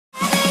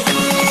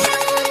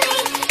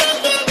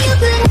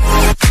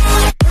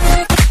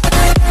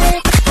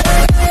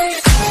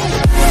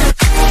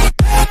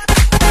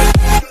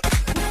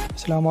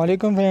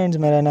अस्सलामुअलैकुम फ्रेंड्स,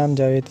 मेरा नाम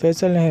जावेद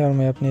फैसल है और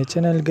मैं अपने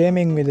चैनल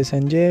गेमिंग विद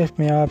संजय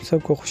में आप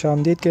सबको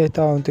खुशामदीद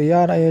कहता हूं। तो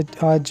यार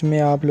आज मैं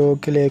आप लोगों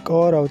के लिए एक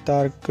और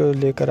अवतार को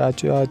लेकर आ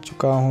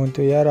चुका हूं।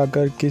 तो यार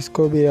अगर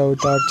किसको भी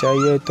अवतार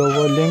चाहिए तो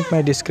वो लिंक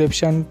में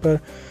डिस्क्रिप्शन पर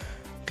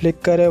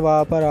क्लिक करें,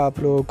 वहाँ पर आप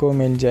लोगों को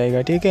मिल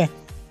जाएगा, ठीक है।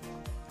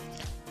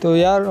 तो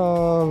यार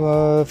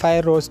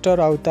फायर रोस्टर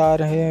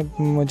अवतार है,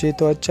 मुझे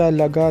तो अच्छा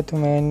लगा तो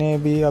मैंने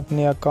भी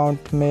अपने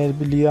अकाउंट में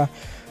भी लिया।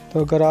 तो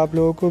अगर आप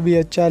लोगों को भी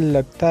अच्छा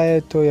लगता है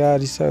तो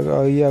यार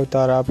ये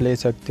अवतार आप ले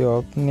सकते हो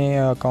अपने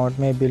अकाउंट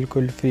में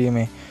बिल्कुल फ्री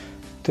में।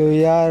 तो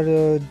यार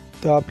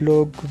आप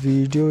लोग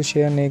वीडियो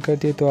शेयर नहीं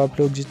करते, तो आप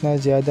लोग जितना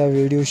ज़्यादा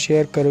वीडियो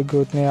शेयर करोगे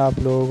उतने आप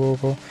लोगों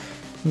को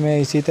मैं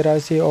इसी तरह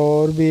से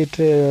और भी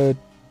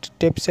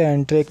टिप्स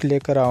एंड ट्रिक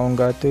लेकर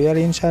आऊँगा। तो यार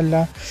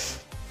इंशाल्लाह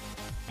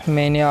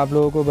मैंने आप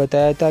लोगों को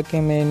बताया था कि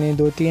मैंने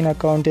 2-3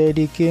 अकाउंट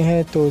ऐड किए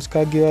हैं, तो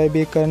उसका गिव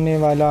भी करने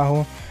वाला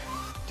हूँ।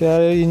 तो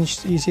यार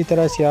इसी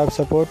तरह से आप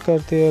सपोर्ट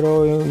करते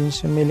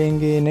रहो।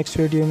 मिलेंगे नेक्स्ट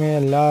वीडियो में।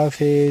 अल्लाह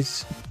हाफिज़।